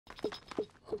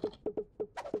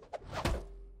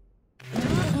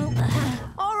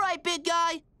All right, big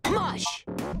guy. Mush!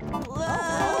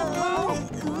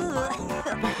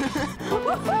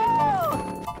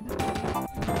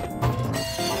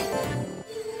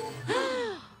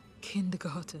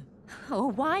 Kindergarten. Oh,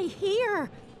 why here?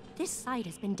 This site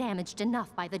has been damaged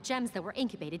enough by the gems that were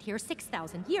incubated here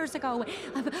 6,000 years ago.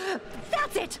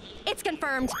 That's it! It's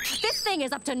confirmed. This thing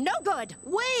is up to no good.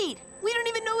 Wait! We don't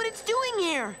even know what it's doing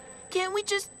here. Can't we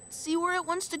just see where it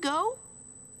wants to go?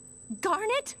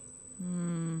 Garnet?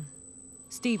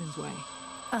 Stephen's way.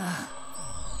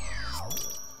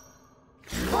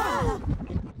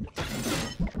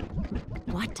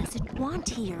 What does it want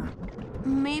here?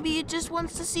 Maybe it just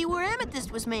wants to see where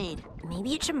Amethyst was made.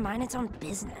 Maybe it should mind its own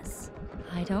business.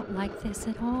 I don't like this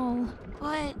at all.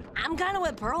 But, I'm kind of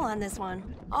with Pearl on this one.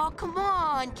 oh, come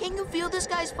on. Can you feel this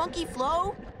guy's funky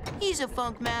flow? He's a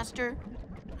funk master.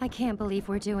 I can't believe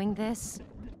we're doing this.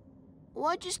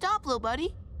 Why'd you stop, little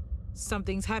buddy?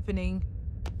 Something's happening.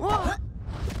 Whoa!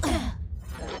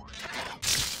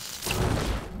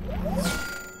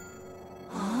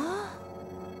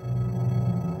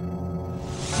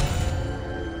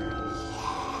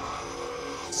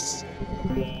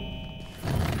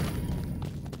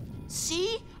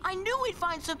 See? I knew we'd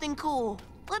find something cool.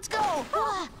 Let's go.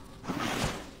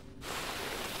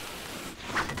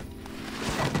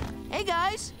 Hey,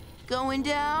 guys. Going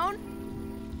down?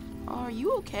 Are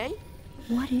you okay?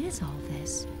 What is all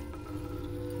this?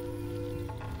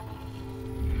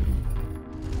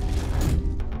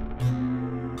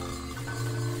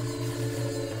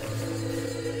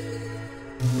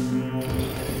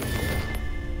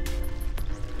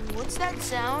 What's that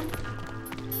sound?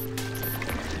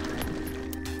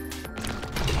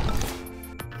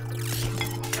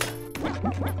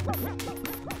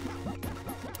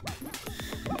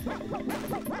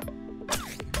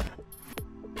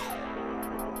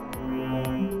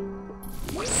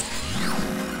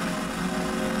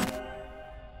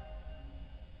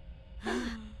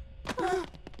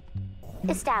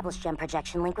 Establish gem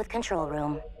projection link with control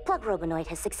room. Plug Robonoid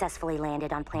has successfully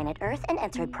landed on planet Earth and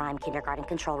entered Prime Kindergarten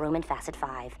control room in Facet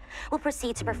 5. We'll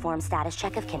proceed to perform status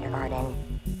check of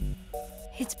Kindergarten.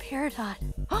 It's Peridot.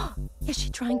 Is she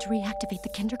trying to reactivate the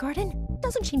kindergarten?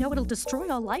 Doesn't she know it'll destroy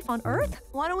all life on Earth?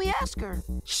 Why don't we ask her?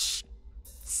 Shh!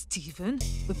 Stephen,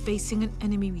 we're facing an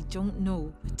enemy we don't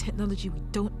know, with technology we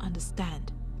don't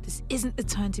understand. This isn't the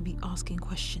time to be asking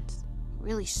questions.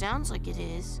 Really sounds like it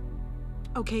is.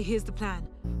 Okay, here's the plan.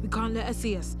 We can't let her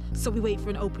see us, so we wait for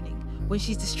an opening. When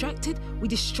she's distracted, we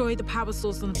destroy the power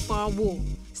source on the far wall.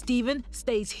 Stephen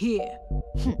stays here.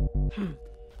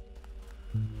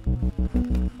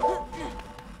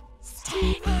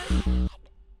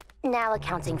 Now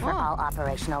accounting for all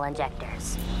operational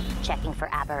injectors. Checking for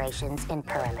aberrations in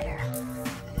perimeter.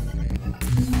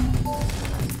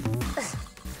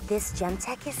 This gem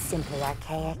tech is simply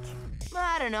archaic.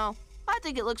 I don't know. I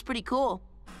think it looks pretty cool.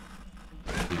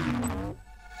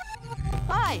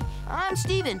 Hi, I'm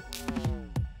Stephen.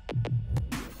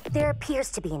 There appears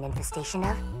to be an infestation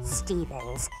of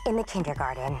Stevens in the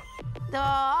kindergarten.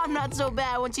 Oh, I'm not so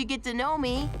bad once you get to know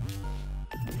me.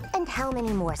 And how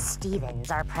many more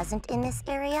Stevens are present in this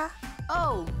area?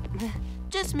 Oh,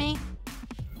 just me.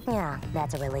 Yeah,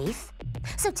 that's a relief.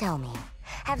 So tell me,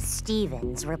 have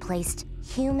Stevens replaced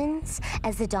humans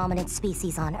as the dominant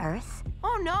species on Earth?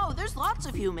 Oh no, there's lots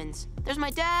of humans. There's my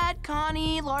dad,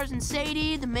 Connie, Lars and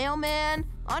Sadie, the mailman,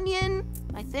 Onion,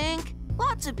 I think.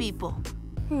 Lots of people.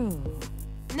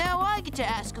 Now I get to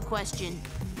ask a question.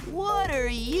 What are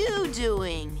you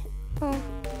doing?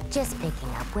 Just picking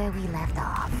up where we left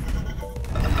off.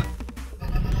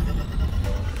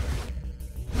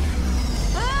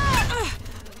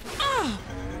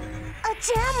 A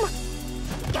gem!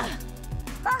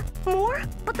 More?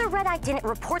 But the Red Eye didn't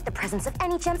report the presence of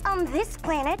any gems on this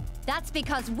planet. That's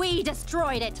because we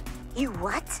destroyed it. You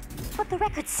what? But the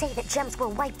records say that gems were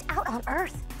wiped out on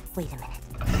Earth. Wait a minute.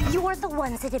 You're the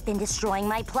ones that have been destroying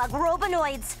my plug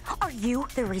Robonoids. Are you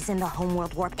the reason the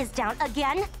homeworld warp is down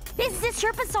again? Is this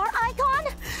your bizarre icon?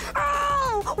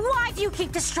 Oh! Why do you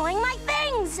keep destroying my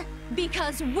things?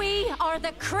 Because we are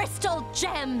the crystal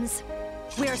gems.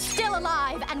 We're still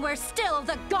alive, and we're still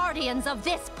the guardians of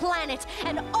this planet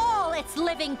and all its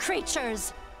living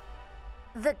creatures.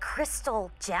 The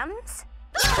crystal gems?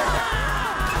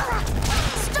 Stop!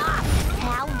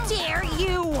 How dare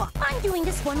you! I'm doing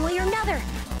this one way or another.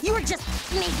 You're just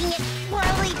making it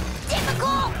really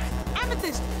difficult!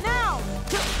 Amethyst, now!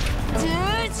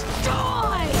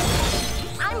 Destroy!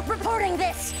 I'm reporting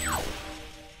this!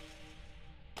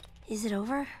 Is it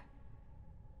over?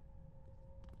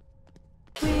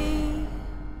 We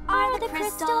are the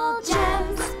crystal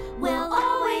gems will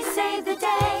always save the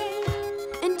day.